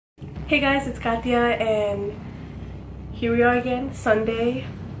Hey guys, it's Katia and here we are again, Sunday,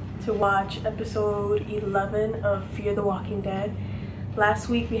 to watch episode 11 of Fear the Walking Dead. Last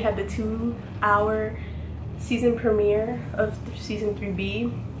week we had the 2-hour season premiere of season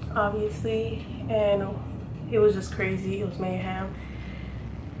 3B, obviously, and it was just crazy. It was mayhem.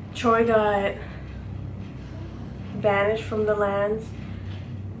 Troy got vanished from the lands.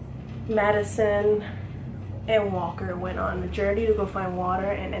 Madison and Walker went on a journey to go find water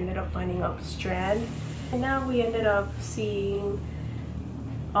and ended up finding up Strand. And now we ended up seeing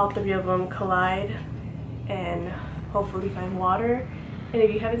all three of them collide and hopefully find water. And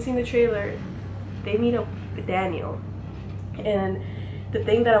if you haven't seen the trailer, they meet up with Daniel. And the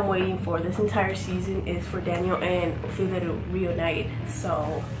thing that I'm waiting for this entire season is for Daniel and Ophelia to reunite.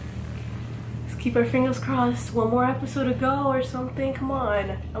 So let's keep our fingers crossed. One more episode to go or something. Come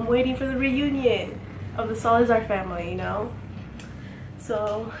on. I'm waiting for the reunion of the Salazar family, you know?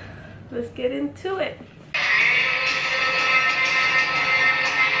 So let's get into it.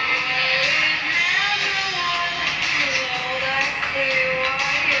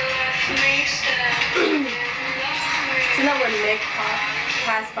 So now when Nick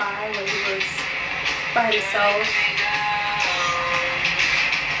passed by when he was by himself,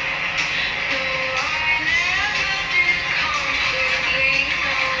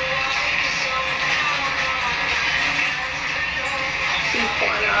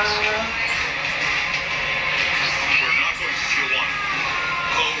 We're not going to Tier 1.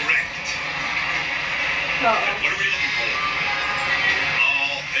 Correct. Uh-oh. What are we looking for?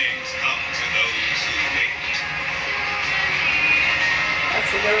 All things come to those who wait.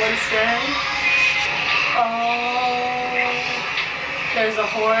 That's a good one, Sven. Oh, there's a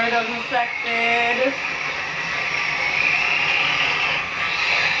horde of infected.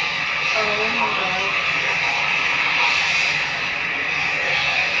 Oh my god.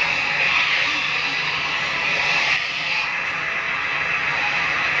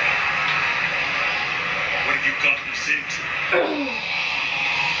 What have you gotten us into?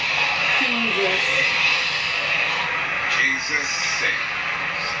 Jesus. Jesus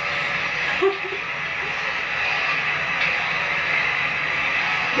saves.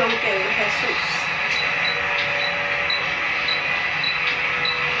 Don't get it, Jesus.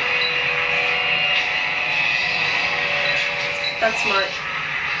 That's smart.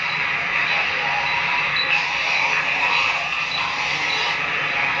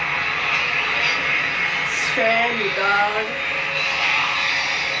 Strand, you dog.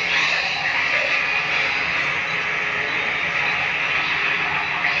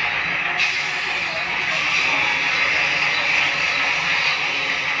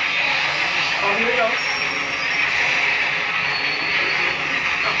 Oh, here we go.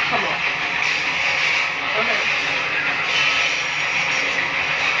 Oh, come on. Okay.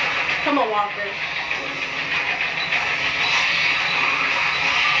 Come on, Walker.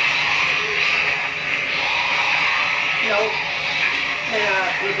 Nope.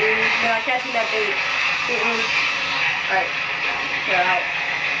 They're not catching that bait. Alright. They're out.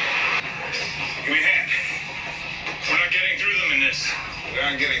 Give me a hand. We're not getting through them in this. We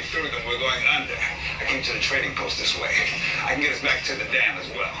aren't getting through them, we're going under. I came to the trading post this way. I can get us back to the dam as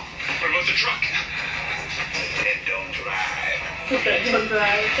well. What about the truck? The dead don't drive. Don't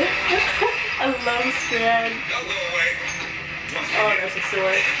drive. I love Strand. Don't go away. Oh, that's a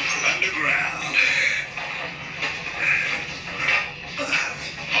sword. Underground.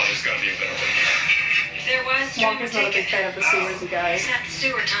 Oh, there's gotta be a better way. If there was, Walker's not a big fan of the sewers, you guys. It's not the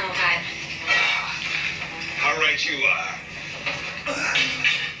sewer tunnel type. How right you are.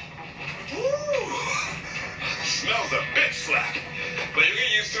 Ooh. Smells a bit slap, but you'll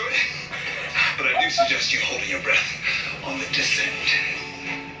get used to it. But I do suggest you holding your breath on the descent.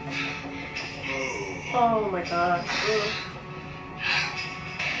 Ooh. Oh my god. Ugh.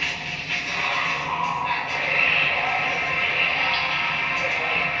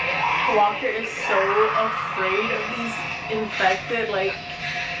 Walker is so afraid of these infected, like,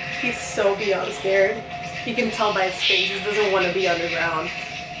 he's so beyond scared. You can tell by his face, he doesn't want to be underground.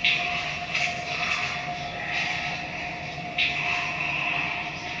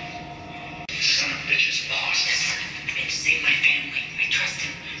 Son of a bitch is lost. This son of a bitch saved my family. I trust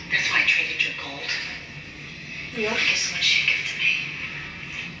him. That's why I traded your gold. Yep. I guess someone should give it to me.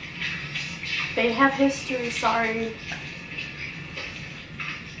 They have history, sorry.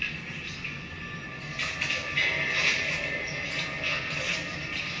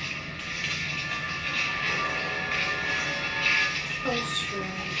 Oh, Strand.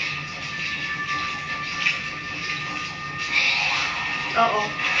 Uh-oh.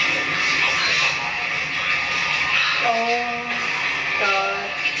 Oh, God.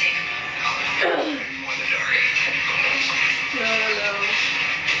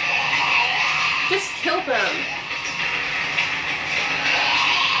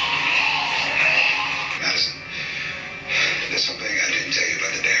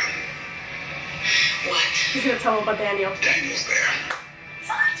 He's gonna tell him about Daniel. Daniel's there.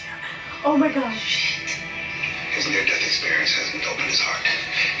 Oh my god. His near-death experience hasn't opened his heart.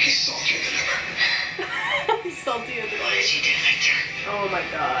 He's saltier than ever. He's saltier than What did you do, Victor? Oh my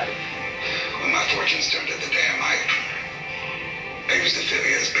god. When my fortunes turned at the dam, I used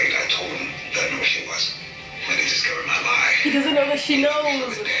Ophelia as bait. I told him that I knew where she was. Then he discovered my lie. He doesn't know that she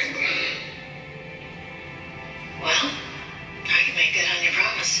knows. Well, I can make good on your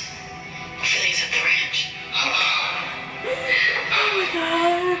promise. Ophelia's at the ranch. Oh my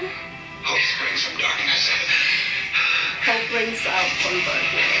god. Hope springs from darkness. Hope brings out from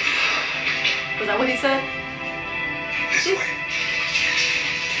darkness. Was that what he said? This way.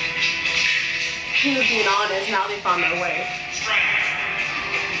 He was being honest. Now they found their way.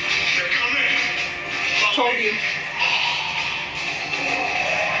 They're coming. Told you.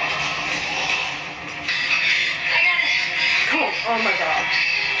 I got it. Come on. Oh my god.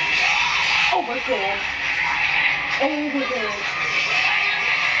 Oh my god. Oh my god.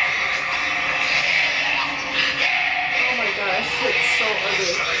 Oh my gosh, it's so ugly.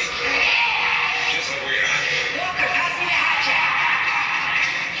 Just like we are. Walker, pass me the hatchet.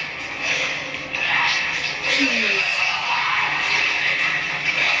 Jeez.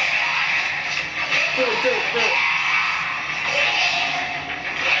 Do it, do it, do it.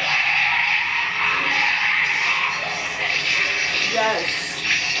 Yes.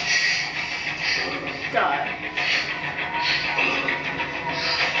 God.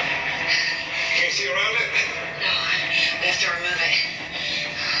 Can you see around it? No, we have to remove it.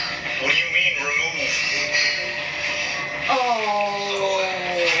 What do you mean, remove? Oh,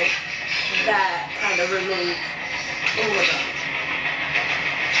 that kind of remove. Oh my god.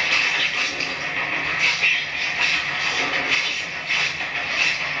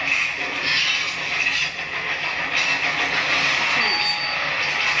 Jeez.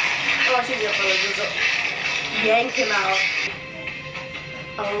 Oh, I should get for just yank him out.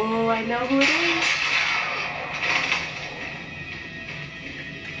 Oh, I know who it is.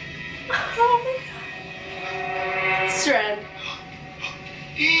 Oh my god. Strand.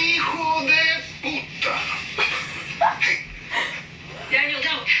 Hijo de puta. Daniel,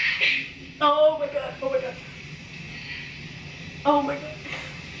 don't. Oh my god. Oh my god. Oh my god.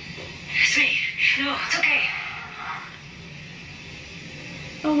 It's me. No, it's okay.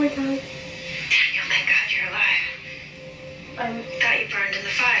 Oh my god. Daniel, thank God you're alive. I'm. Thought you burned in the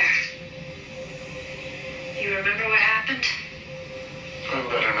fire. You remember what happened? I'm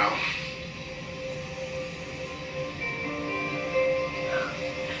better now.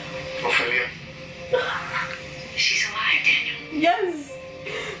 Ophelia? She's alive, Daniel. Yes.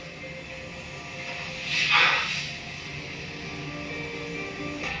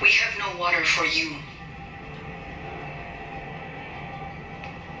 We have no water for you.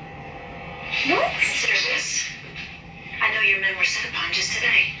 What? Consider this. I know your men were set upon just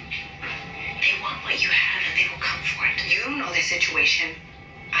today. They want what you have and they will come for it. You know the situation.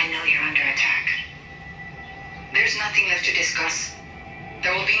 I know you're under attack. There's nothing left to discuss.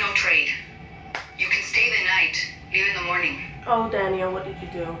 There will be no trade. You can stay the night. Leave in the morning. Oh, Daniel, what did you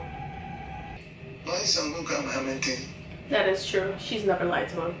do? No, eso nunca me ha mentido. That is true. She's never lied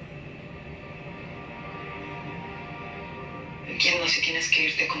to him. Entiendo si tienes que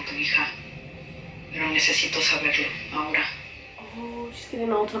irte con tu hija. Pero necesito saberlo ahora. Oh, she's getting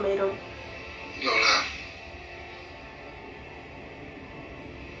an ultimatum. Lola.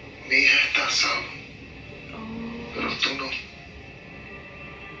 Mi hija está salva, Oh. pero tú no.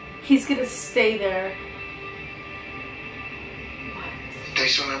 He's gonna stay there. Te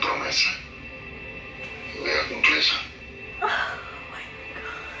hice una promesa. Voy a cumplirla. Oh my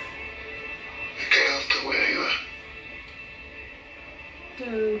god. Me quedo, te voy a ayudar.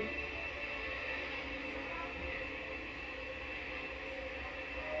 Dude.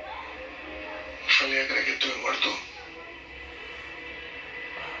 Ophelia cree que estoy muerto.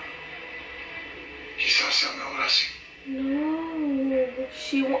 Quizás sea mejor así. No.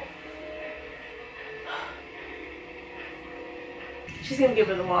 She won't. She's gonna give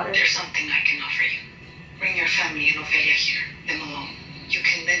her the water. There's something I can offer you. Bring your family and Ophelia here. Them alone. You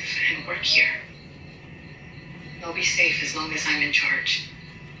can live and work here. You'll be safe as long as I'm in charge.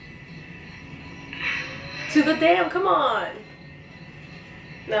 To the dam, come on.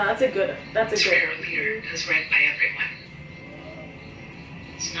 No, that's a good. Swear a leader is read by everyone.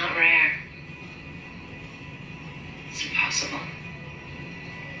 It's not rare. It's impossible.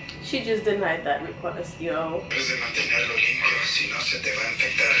 She just denied that request, yo. Debes de mantenerlo limpio, si no se te va a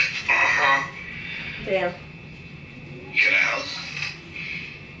infectar. Uh-huh. Damn. Can I help?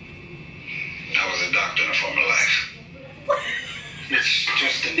 I was a doctor in a former life. It's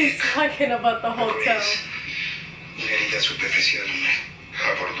just a He's talking about the hotel. poquita superficial, hombre.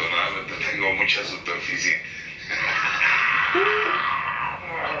 Afortunadamente tengo mucha superficie.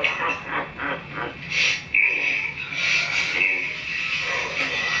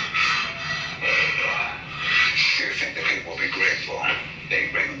 You think the people will be grateful? They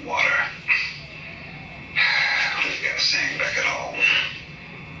bring water. We've got a saying back at home.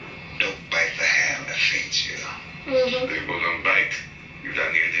 Don't bite the hand that feeds you. People don't bite. You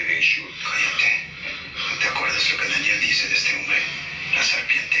Daniel didn't shoot. Cállate. ¿No te acuerdas lo que Daniel dice de este hombre? La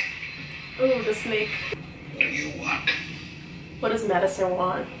serpiente. Ooh, the snake. What do you want? What does medicine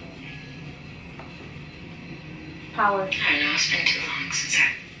want? Power. I don't know, it's been too long since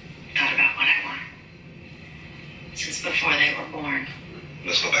I thought about what I want. Since before they were born.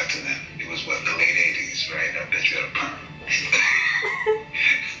 Let's go back to then. It was what, the late 80s, right? I bet you had a perm.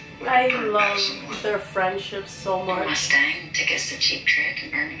 I love their friendship so much. Mustang took us to Cheap Trick in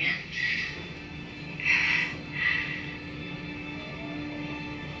Birmingham.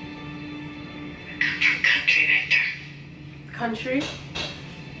 I come from country, Victor. Country?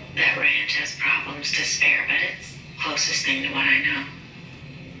 That ranch has problems to spare, but it's the closest thing to what I know.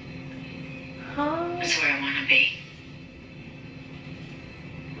 Huh? It's where I want to be.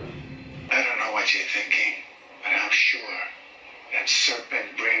 I don't know what you're thinking, but I'm sure that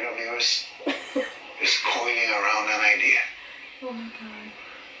serpent brain of yours is coiling around an idea. Oh my god.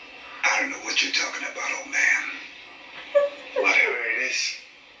 I don't know what you're talking about, old man. Whatever it is,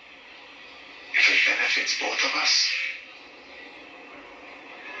 if it benefits both of us,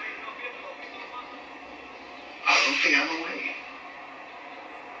 I'll look the other way.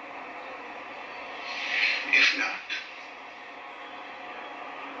 If not,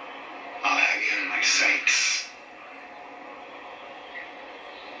 I'll have you in my sights.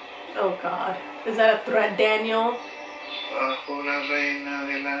 Oh god. Is that a threat, Daniel? Bajo la reina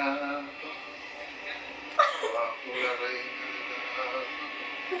del agua. Bajo la reina del agua.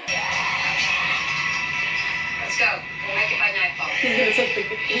 Let's go. We'll make it by nightfall.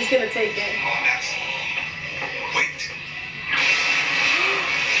 He's gonna take it. Oh, that's... Wait.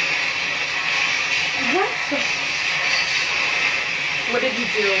 What the... What did you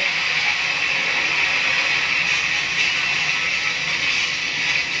do?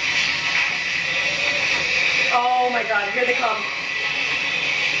 Oh my god, here they come.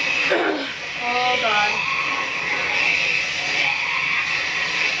 Oh god.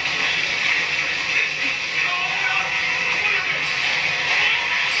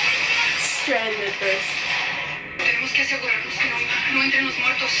 Stranded this. Tenemos que asegurarnos que no entren los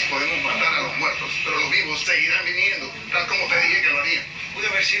muertos. Podemos matar a los muertos, pero los vivos seguirán viniendo, tal como te dije que lo harían. Pudo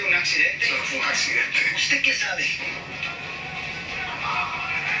haber sido un accidente. Solo fue un accidente. ¿Usted qué sabe?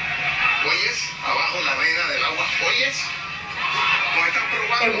 ¿Oyes? Abajo la reina del agua. ¿Oyes? Nos están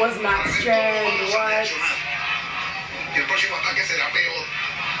probando. It was not Strand, what? Y el próximo ataque será peor.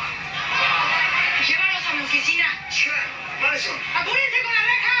 Llévanos a mi oficina. Strand, Madison. ¡Apúrense con la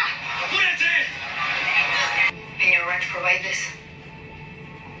reja! ¡Apúrense! Can your ranch provide this?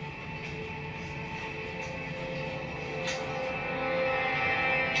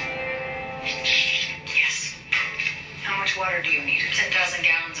 Yes. How much water do you need? 10,000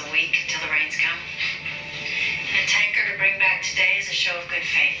 gallons a week till the rains come. And a tanker to bring back today is a show of good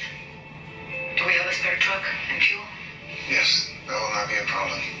faith. Do we have a spare truck and fuel? Yes, that will not be a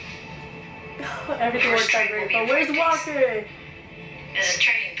problem. Everything worked out great. But where's Walker? There's a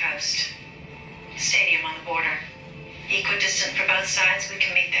trading post. Stadium on the border. Equidistant for both sides, we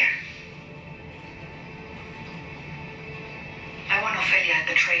can meet there. I want Ophelia at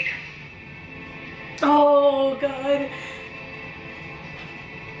the trade. Oh god.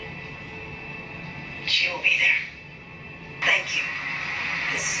 She will be there. Thank you.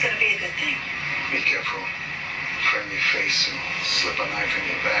 This is gonna be a good thing. Be careful. Friendly face and slip a knife in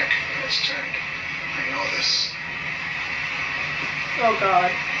your back when it's turned. I know this. Oh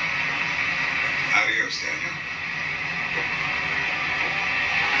god. Adios, Daniel.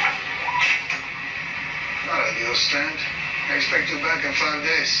 Not adios, Strand. I expect you back in 5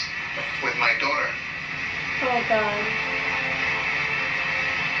 days with my daughter. Oh god.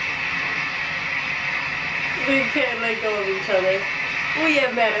 We can't let go of each other. We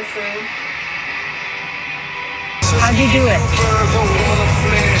have medicine. How'd you do it?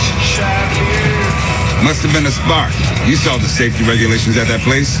 Must have been a spark. You saw the safety regulations at that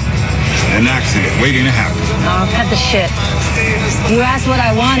place. An accident waiting to happen. Oh, cut the shit. You asked what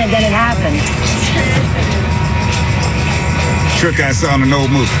I wanted, then it happened. Trick I saw in an old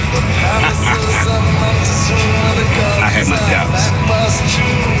movie. I had my doubts.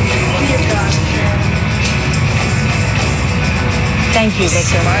 Thank you,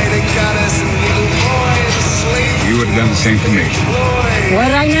 Victor. you would have done the same to me.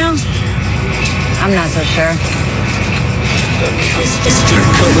 Would I now? I'm not so sure.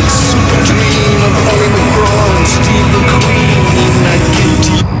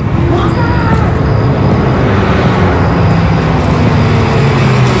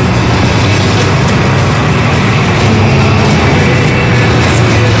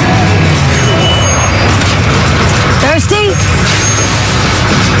 Thirsty?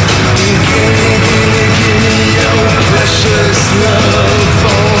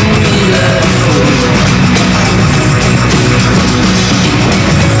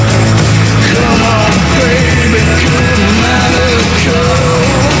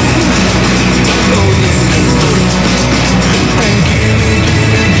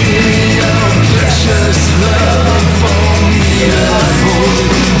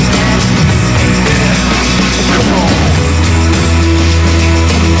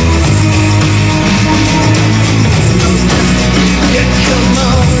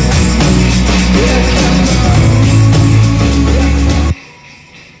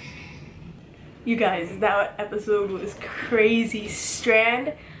 You guys, that episode was crazy.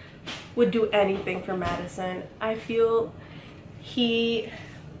 Strand would do anything for Madison. I feel he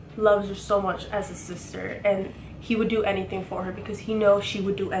loves her so much as a sister, and he would do anything for her because he knows she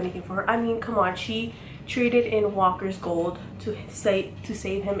would do anything for her. I mean, come on, she traded in Walker's gold to save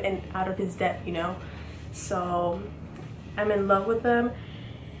him and out of his debt, you know. So I'm in love with them,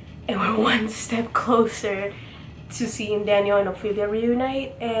 and we're one step closer to seeing Daniel and Ophelia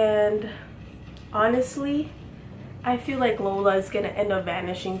reunite. And honestly, I feel like Lola is gonna end up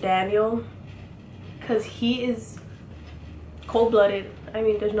vanishing Daniel because he is cold-blooded. I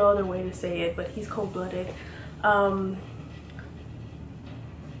mean, there's no other way to say it, but he's cold-blooded.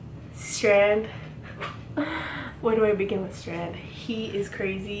 Strand, where do I begin with Strand? He is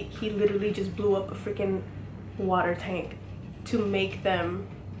crazy. He literally just blew up a freaking water tank to make them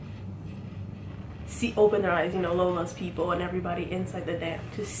open their eyes, you know, Lola's people and everybody inside the dam,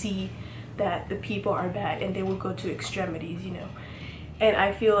 to see that the people are bad and they will go to extremities, you know. And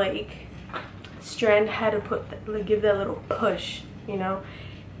I feel like Strand had to give that little push, you know,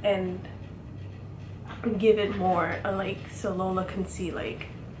 and give it more, like, so Lola can see, like,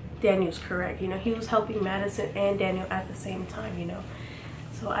 Daniel's correct, you know. He was helping Madison and Daniel at the same time, you know.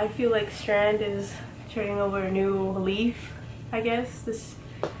 So I feel like Strand is turning over a new leaf, I guess.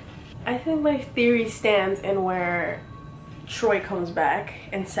 I think my theory stands in where Troy comes back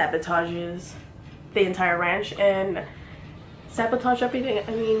and sabotages the entire ranch and sabotage everything.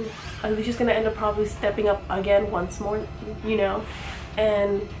 I mean, Alicia's gonna end up probably stepping up again once more, you know,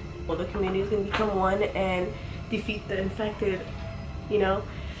 and well, the community is gonna become one and defeat the infected, you know.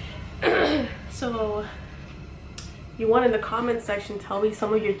 So you want in the comment section, tell me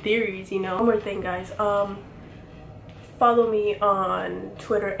some of your theories, you know. One more thing, guys, follow me on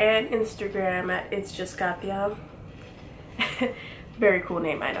Twitter and Instagram at It's Just Katia. Very cool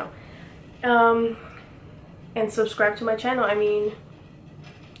name, I know. And subscribe to my channel, I mean,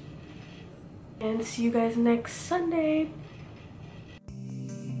 and see you guys next Sunday.